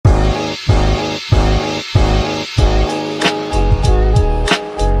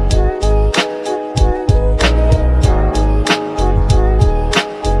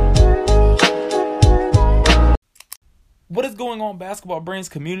On Basketball Brains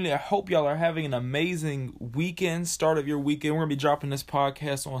community. I hope y'all are having an amazing weekend, start of your weekend. We're going to be dropping this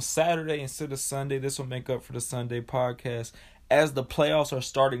podcast on Saturday instead of Sunday. This will make up for the Sunday podcast. As the playoffs are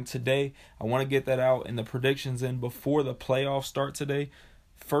starting today, I want to get that out and the predictions in before the playoffs start today.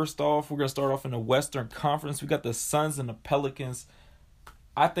 First off, we're going to start off in the Western Conference. We got the Suns and the Pelicans.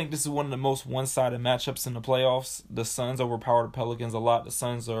 I think this is one of the most one-sided matchups in the playoffs. The Suns overpower the Pelicans a lot. The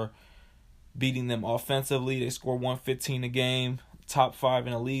Suns are beating them offensively. They score 115 a game, top 5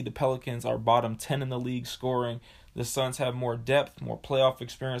 in the league. The Pelicans are bottom 10 in the league scoring. The Suns have more depth, more playoff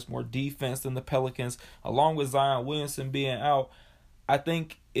experience, more defense than the Pelicans, along with Zion Williamson being out. I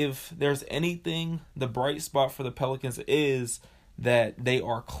think if there's anything, the bright spot for the Pelicans is that they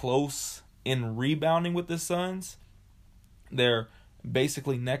are close in rebounding with the Suns. They're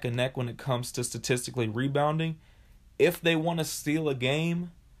basically neck and neck when it comes to statistically rebounding. If they want to steal a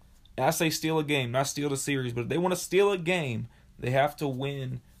game, and I say steal a game, not steal the series, but if they want to steal a game, they have to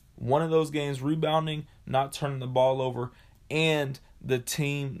win one of those games rebounding, not turning the ball over, and the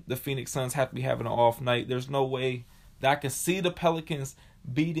team, the Phoenix Suns, have to be having an off night. There's no way that I can see the Pelicans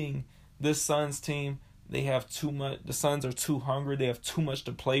beating this Suns team. They have too much. The Suns are too hungry. They have too much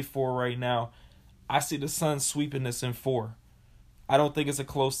to play for right now. I see the Suns sweeping this in 4. I don't think it's a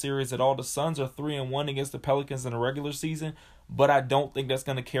close series at all. The Suns are 3-1 against the Pelicans in the regular season, but I don't think that's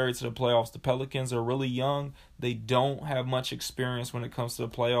going to carry to the playoffs. The Pelicans are really young. They don't have much experience when it comes to the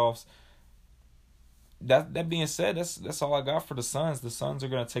playoffs. That being said, that's all I got for the Suns. The Suns are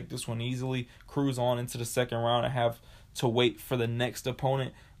going to take this one easily, cruise on into the second round, and have to wait for the next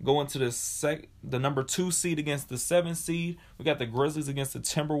opponent. Go into the number 2 seed against the 7 seed. We got the Grizzlies against the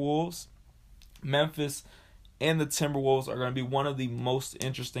Timberwolves. Memphis and the Timberwolves are going to be one of the most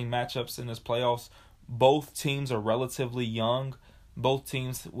interesting matchups in this playoffs. Both teams are relatively young. Both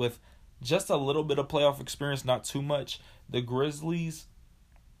teams with just a little bit of playoff experience, not too much. The Grizzlies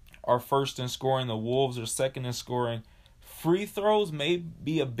are first in scoring. The Wolves are second in scoring. Free throws may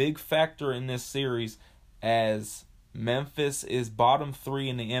be a big factor in this series as Memphis is bottom 3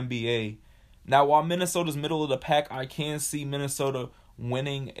 in the NBA. Now, while Minnesota's middle of the pack, I can see Minnesota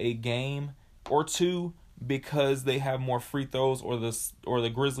winning a game or two because they have more free throws, or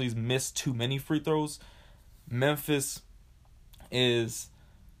the Grizzlies miss too many free throws. Memphis is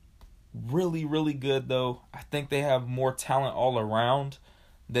really, really good, though. I think they have more talent all around.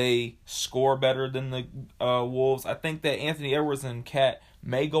 They score better than the Wolves. I think that Anthony Edwards and Cat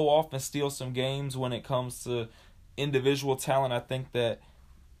may go off and steal some games when it comes to individual talent. I think that,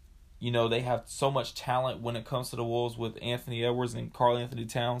 they have so much talent when it comes to the Wolves with Anthony Edwards and Karl Anthony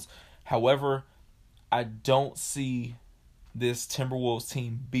Towns. However, I don't see this Timberwolves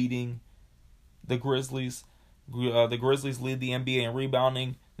team beating the Grizzlies. The Grizzlies lead the NBA in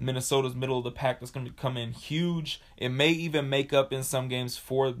rebounding. Minnesota's middle of the pack that's going to come in huge. It may even make up in some games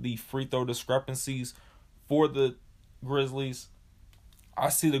for the free throw discrepancies for the Grizzlies. I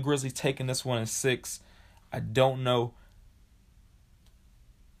see the Grizzlies taking this one in 6. I don't know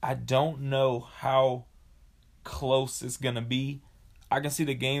how close it's going to be. I can see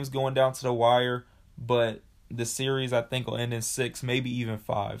the games going down to the wire, but the series, I think, will end in 6, maybe even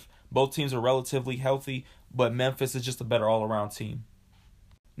 5. Both teams are relatively healthy, but Memphis is just a better all-around team.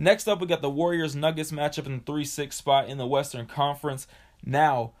 Next up, we got the Warriors-Nuggets matchup in the 3-6 spot in the Western Conference.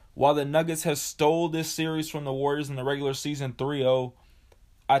 Now, while the Nuggets have stole this series from the Warriors in the regular season 3-0,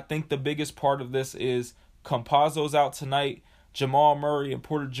 I think the biggest part of this is Campazzo's out tonight. Jamal Murray and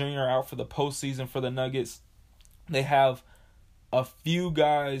Porter Jr. are out for the postseason for the Nuggets. They have a few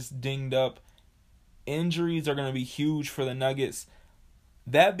guys dinged up. Injuries are going to be huge for the Nuggets.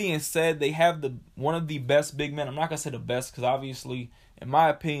 That being said, they have one of the best big men. I'm not going to say the best because obviously, in my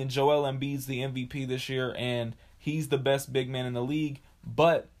opinion, Joel Embiid's the MVP this year and he's the best big man in the league.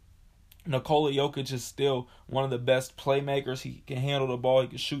 But Nikola Jokic is still one of the best playmakers. He can handle the ball. He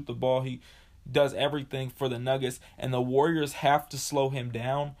can shoot the ball. He does everything for the Nuggets. And the Warriors have to slow him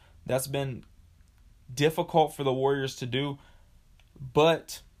down. That's been difficult for the Warriors to do.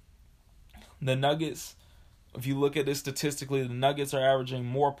 But the Nuggets, if you look at this statistically, the Nuggets are averaging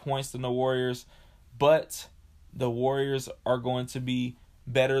more points than the Warriors, but the Warriors are going to be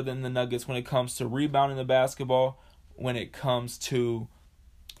better than the Nuggets when it comes to rebounding the basketball, when it comes to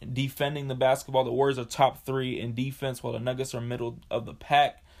defending the basketball. The Warriors are top 3 in defense, while the Nuggets are middle of the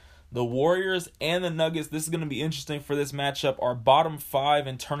pack. The Warriors and the Nuggets, this is going to be interesting for this matchup, are bottom 5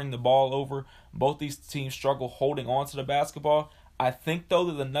 in turning the ball over. Both these teams struggle holding on to the basketball. I think, though,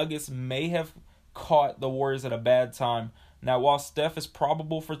 that the Nuggets may have caught the Warriors at a bad time. Now, while Steph is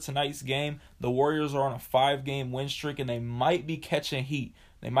probable for tonight's game, the Warriors are on a 5-game win streak, and they might be catching heat.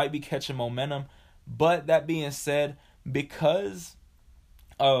 They might be catching momentum. But that being said, because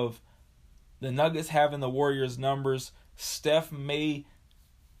of the Nuggets having the Warriors' numbers, Steph may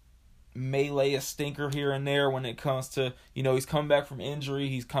lay a stinker here and there when it comes to, he's coming back from injury,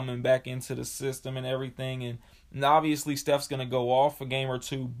 he's coming back into the system and everything, and obviously Steph's going to go off a game or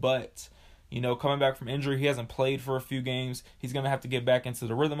two, but, coming back from injury, he hasn't played for a few games, he's going to have to get back into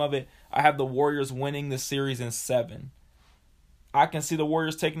the rhythm of it. I have the Warriors winning the series in 7. I can see the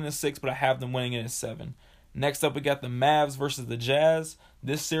Warriors taking it in 6, but I have them winning it in 7. Next up, we got the Mavs versus the Jazz.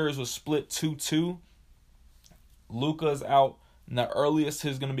 This series was split 2-2. Luka's out. And the earliest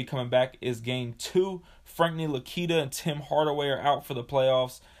he's going to be coming back is Game 2. Frank Ntilikina and Tim Hardaway are out for the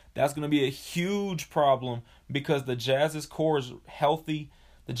playoffs. That's going to be a huge problem because the Jazz's core is healthy.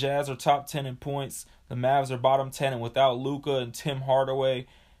 The Jazz are top 10 in points. The Mavs are bottom 10. And without Luka and Tim Hardaway,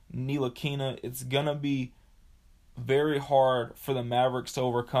 Ntilikina, it's going to be very hard for the Mavericks to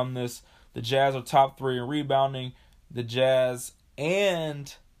overcome this. The Jazz are top 3 in rebounding. The Jazz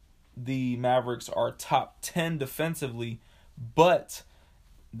and the Mavericks are top 10 defensively. But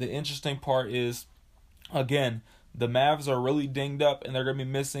the interesting part is, again, the Mavs are really dinged up and they're going to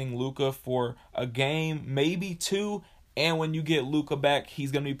be missing Luka for a game, maybe 2. And when you get Luka back,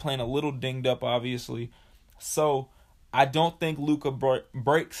 he's going to be playing a little dinged up, obviously. So I don't think Luka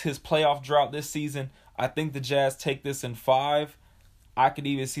breaks his playoff drought this season. I think the Jazz take this in 5. I could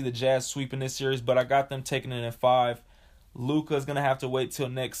even see the Jazz sweeping this series, but I got them taking it in 5. Luka is going to have to wait till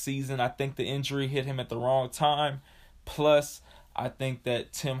next season. I think the injury hit him at the wrong time. Plus, I think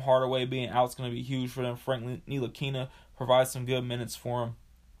that Tim Hardaway being out is going to be huge for them. Frank Ntilikina provides some good minutes for him.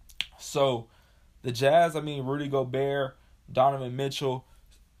 So, the Jazz, Rudy Gobert, Donovan Mitchell,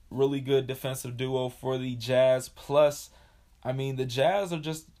 really good defensive duo for the Jazz. Plus, the Jazz are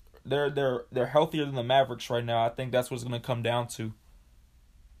just they're healthier than the Mavericks right now. I think that's what it's going to come down to.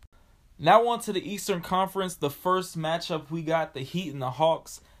 Now on to the Eastern Conference. The first matchup we got, the Heat and the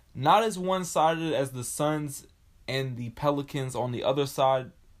Hawks. Not as one-sided as the Suns and the Pelicans on the other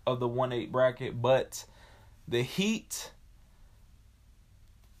side of the 1-8 bracket, but the Heat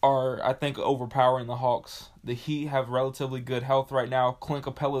are, I think, overpowering the Hawks. The Heat have relatively good health right now. Clint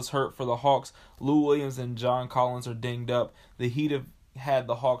Capella's hurt for the Hawks. Lou Williams and John Collins are dinged up. The Heat have had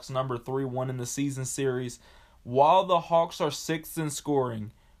the Hawks number 3-1 in the season series. While the Hawks are 6th in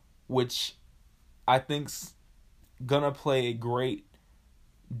scoring, which I think's gonna play a great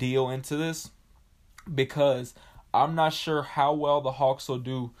deal into this, because I'm not sure how well the Hawks will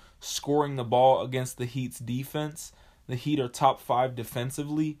do scoring the ball against the Heat's defense. The Heat are top 5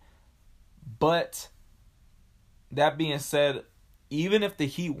 defensively. But that being said, even if the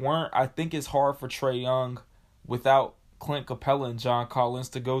Heat weren't, I think it's hard for Trae Young without Clint Capella and John Collins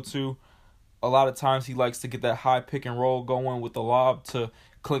to go to. A lot of times he likes to get that high pick and roll going with the lob to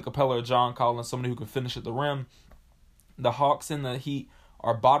Clint Capella or John Collins, somebody who can finish at the rim. The Hawks and the Heat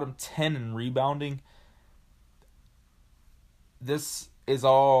are bottom 10 in rebounding. This is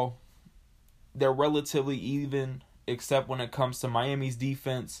all, they're relatively even, except when it comes to Miami's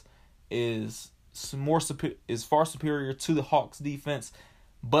defense is far superior to the Hawks defense,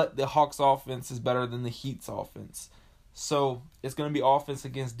 but the Hawks offense is better than the Heat's offense. So it's going to be offense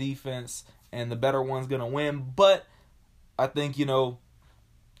against defense, and the better one's going to win. But I think,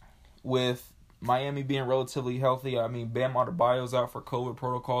 with Miami being relatively healthy, Bam Adebayo's out for COVID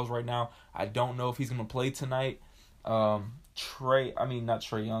protocols right now. I don't know if he's going to play tonight. Not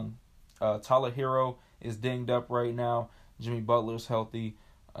Trae Young. Tyler Hero is dinged up right now. Jimmy Butler's healthy.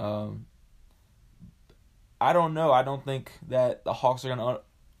 I don't know. I don't think that the Hawks are going to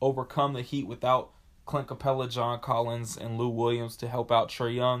overcome the Heat without Clint Capella, John Collins, and Lou Williams to help out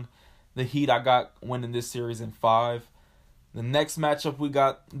Trae Young. The Heat I got winning this series in 5. The next matchup, we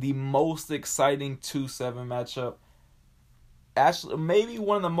got the most exciting 2-7 matchup. Actually, maybe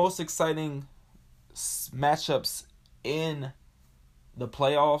one of the most exciting matchups in the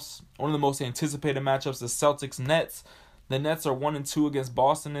playoffs. One of the most anticipated matchups, the Celtics-Nets. The Nets are 1-2 against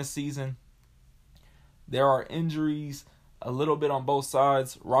Boston this season. There are injuries a little bit on both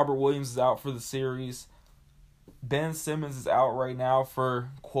sides. Robert Williams is out for the series. Ben Simmons is out right now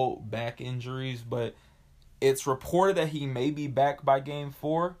for, quote, back injuries, but it's reported that he may be back by Game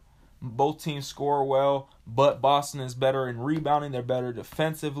 4. Both teams score well, but Boston is better in rebounding. They're better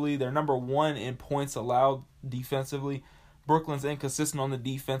defensively. They're number 1 in points allowed defensively. Brooklyn's inconsistent on the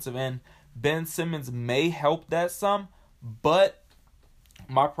defensive end. Ben Simmons may help that some, but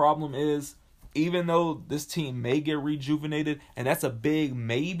my problem is, even though this team may get rejuvenated, and that's a big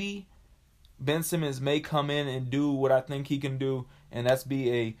maybe, Ben Simmons may come in and do what I think he can do, and that's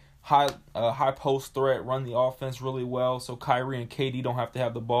be a high post threat, run the offense really well. So Kyrie and KD don't have to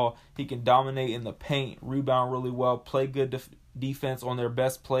have the ball. He can dominate in the paint, rebound really well, play good defense on their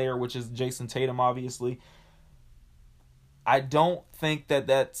best player, which is Jason Tatum, obviously. I don't think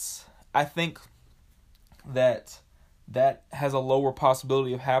that's. I think that has a lower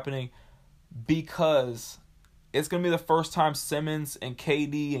possibility of happening because it's going to be the first time Simmons and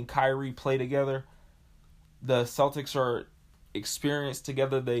KD and Kyrie play together. The Celtics are experienced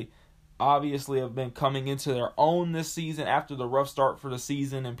together. They obviously have been coming into their own this season after the rough start for the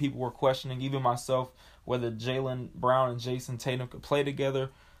season, and people were questioning, even myself, whether Jaylen Brown and Jason Tatum could play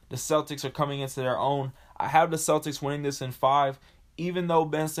together. The Celtics are coming into their own. I have the Celtics winning this in 5, even though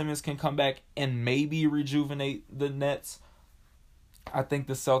Ben Simmons can come back and maybe rejuvenate the Nets. I think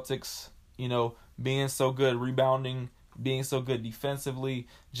the Celtics, being so good rebounding, being so good defensively,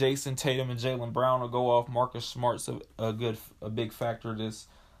 Jason Tatum and Jaylen Brown will go off. Marcus Smart's a big factor in this.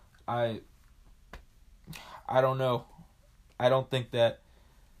 I don't know. I don't think that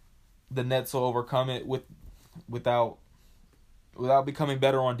the Nets will overcome it without becoming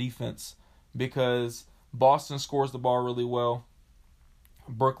better on defense, because Boston scores the ball really well.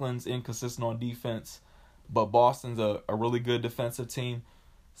 Brooklyn's inconsistent on defense, but Boston's a really good defensive team.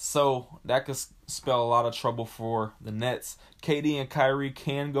 So that could spell a lot of trouble for the Nets. KD and Kyrie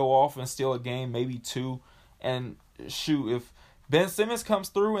can go off and steal a game, maybe 2. And shoot, if Ben Simmons comes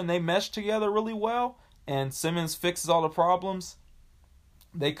through and they mesh together really well and Simmons fixes all the problems,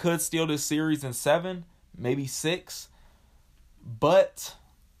 they could steal this series in 7, maybe 6. But,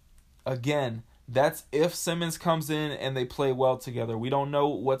 again, that's if Simmons comes in and they play well together. We don't know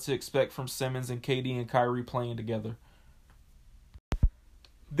what to expect from Simmons and KD and Kyrie playing together.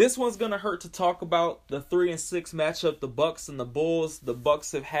 This one's going to hurt to talk about. The 3-6 matchup, the Bucks and the Bulls. The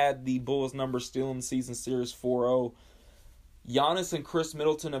Bucks have had the Bulls number still in the season series 4-0. Giannis and Chris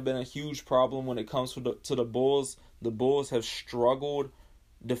Middleton have been a huge problem when it comes to the Bulls. The Bulls have struggled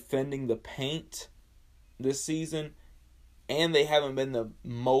defending the paint this season, and they haven't been the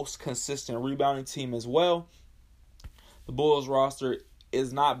most consistent rebounding team as well. The Bulls roster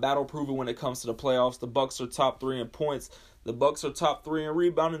is not battle-proven when it comes to the playoffs. The Bucks are top 3 in points. The Bucks are top 3 in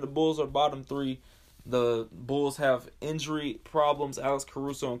rebounding. The Bulls are bottom 3. The Bulls have injury problems. Alex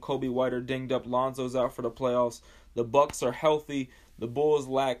Caruso and Kobe White are dinged up. Lonzo's out for the playoffs. The Bucks are healthy. The Bulls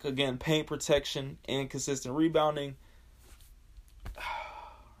lack, again, paint protection and consistent rebounding.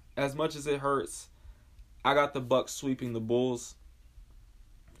 As much as it hurts, I got the Bucks sweeping the Bulls.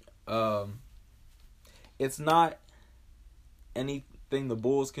 It's not anything the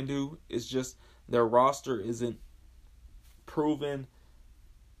Bulls can do. It's just their roster isn't proven.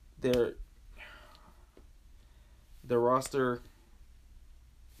 Their roster,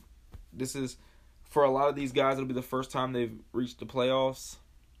 this is, for a lot of these guys, it'll be the first time they've reached the playoffs.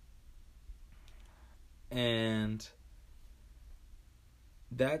 And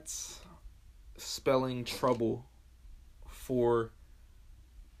that's spelling trouble for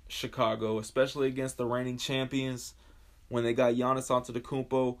Chicago, especially against the reigning champions. When they got Giannis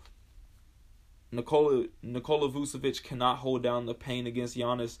Antetokounmpo, Nikola Vucevic cannot hold down the paint against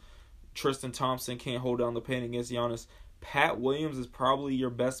Giannis. Tristan Thompson can't hold down the paint against Giannis. Pat Williams is probably your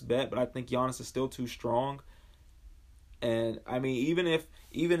best bet, but I think Giannis is still too strong. And I mean, even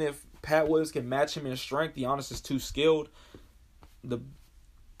if Pat Williams can match him in strength, Giannis is too skilled. The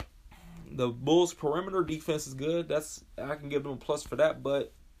Bulls' perimeter defense is good. I can give them a plus for that,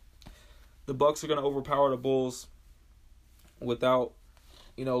 but the Bucks are going to overpower the Bulls without,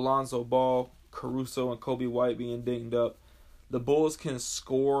 Lonzo Ball, Caruso, and Kobe White being dinged up. The Bulls can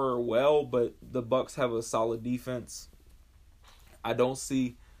score well, but the Bucks have a solid defense. I don't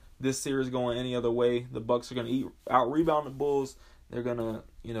see this series going any other way. The Bucks are going to out-rebound the Bulls. They're going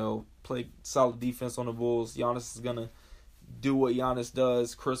to, play solid defense on the Bulls. Giannis is going to do what Giannis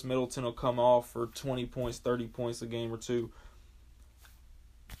does. Chris Middleton will come off for 20 points, 30 points a game or two.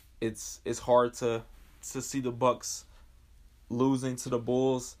 It's hard to see the Bucks losing to the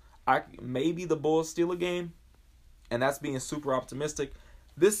Bulls. Maybe the Bulls steal a game, and that's being super optimistic.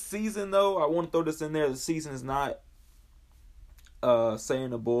 This season, though, I want to throw this in there. The season is not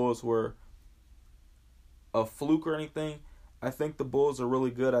saying the Bulls were a fluke or anything. I think the Bulls are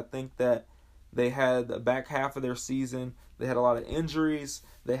really good. I think that they had the back half of their season. They had a lot of injuries.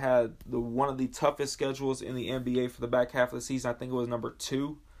 They had one of the toughest schedules in the NBA for the back half of the season. I think it was number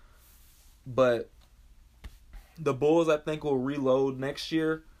 2. But the Bulls, I think, will reload next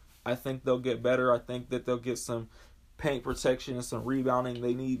year. I think they'll get better. I think that they'll get some paint protection and some rebounding.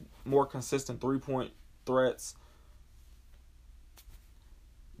 They need more consistent three-point threats.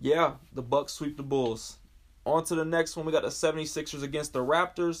 Yeah, the Bucks sweep the Bulls. On to the next one. We got the 76ers against the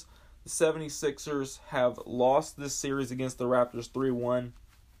Raptors. The 76ers have lost this series against the Raptors 3-1.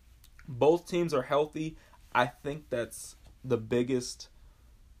 Both teams are healthy. I think that's the biggest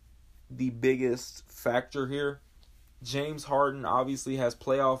factor here. James Harden obviously has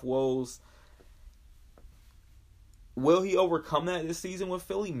playoff woes. Will he overcome that this season with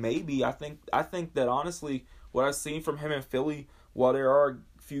Philly? Maybe. I think that honestly, what I've seen from him in Philly, while there are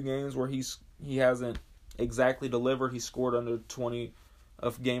a few games where he hasn't exactly delivered, he scored under 20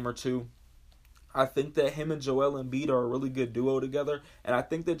 a game or two. I think that him and Joel Embiid are a really good duo together, and I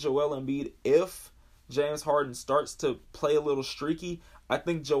think that Joel Embiid, if James Harden starts to play a little streaky, I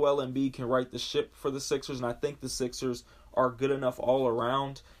think Joel Embiid can right the ship for the Sixers, and I think the Sixers are good enough all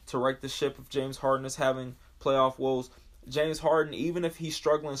around to right the ship if James Harden is having playoff woes. James Harden, even if he's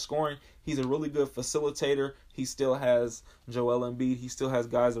struggling scoring, he's a really good facilitator. He still has Joel Embiid. He still has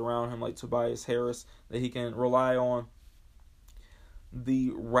guys around him like Tobias Harris that he can rely on. The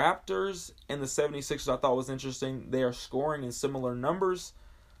Raptors and the 76ers I thought was interesting. They are scoring in similar numbers.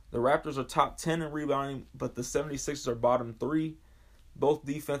 The Raptors are top 10 in rebounding, but the 76ers are bottom 3. Both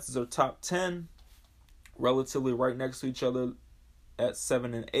defenses are top 10, relatively right next to each other at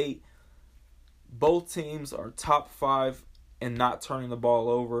 7 and 8. Both teams are top 5 in not turning the ball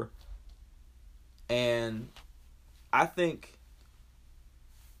over. And I think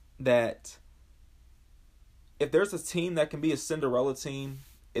that if there's a team that can be a Cinderella team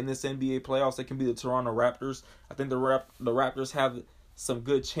in this NBA playoffs, it can be the Toronto Raptors. I think the Raptors have some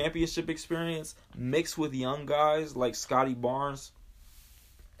good championship experience mixed with young guys like Scotty Barnes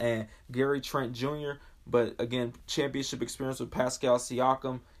and Gary Trent Jr. But again, championship experience with Pascal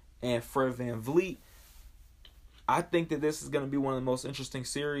Siakam and Fred VanVleet. I think that this is going to be one of the most interesting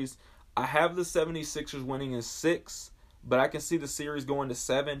series. I have the 76ers winning in 6, but I can see the series going to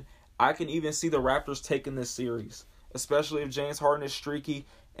 7. I can even see the Raptors taking this series, especially if James Harden is streaky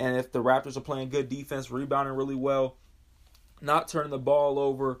and if the Raptors are playing good defense, rebounding really well, not turning the ball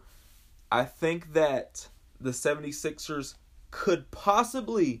over. I think that the 76ers could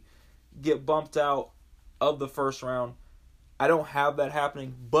possibly get bumped out of the first round. I don't have that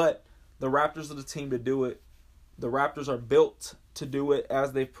happening, but the Raptors are the team to do it. The Raptors are built to do it,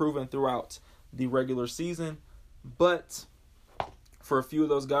 as they've proven throughout the regular season. But for a few of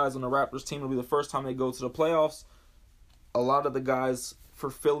those guys on the Raptors team, it'll be the first time they go to the playoffs. A lot of the guys for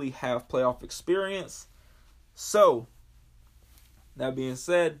Philly have playoff experience. So, that being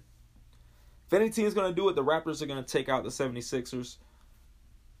said, if any team is going to do it, the Raptors are going to take out the 76ers.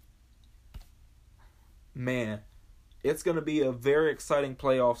 Man, it's going to be a very exciting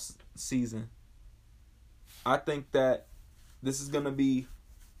playoff season. I think that this is going to be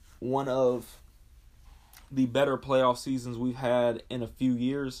one of the better playoff seasons we've had in a few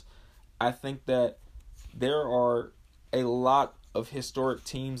years. I think that there are a lot of historic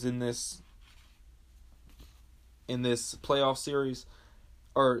teams in this playoff series,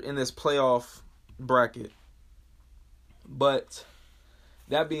 or in this playoff bracket. But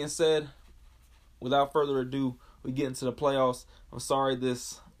that being said, without further ado, we get into the playoffs. I'm sorry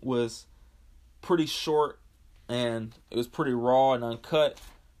this was pretty short and it was pretty raw and uncut.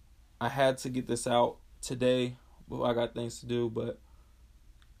 I had to get this out today, but I got things to do, but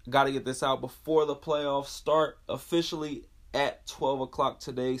got to get this out before the playoffs start officially at 12 o'clock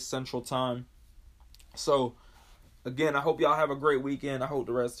today, Central Time. So, again, I hope y'all have a great weekend. I hope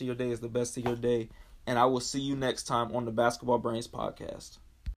the rest of your day is the best of your day, and I will see you next time on the Basketball Brains Podcast.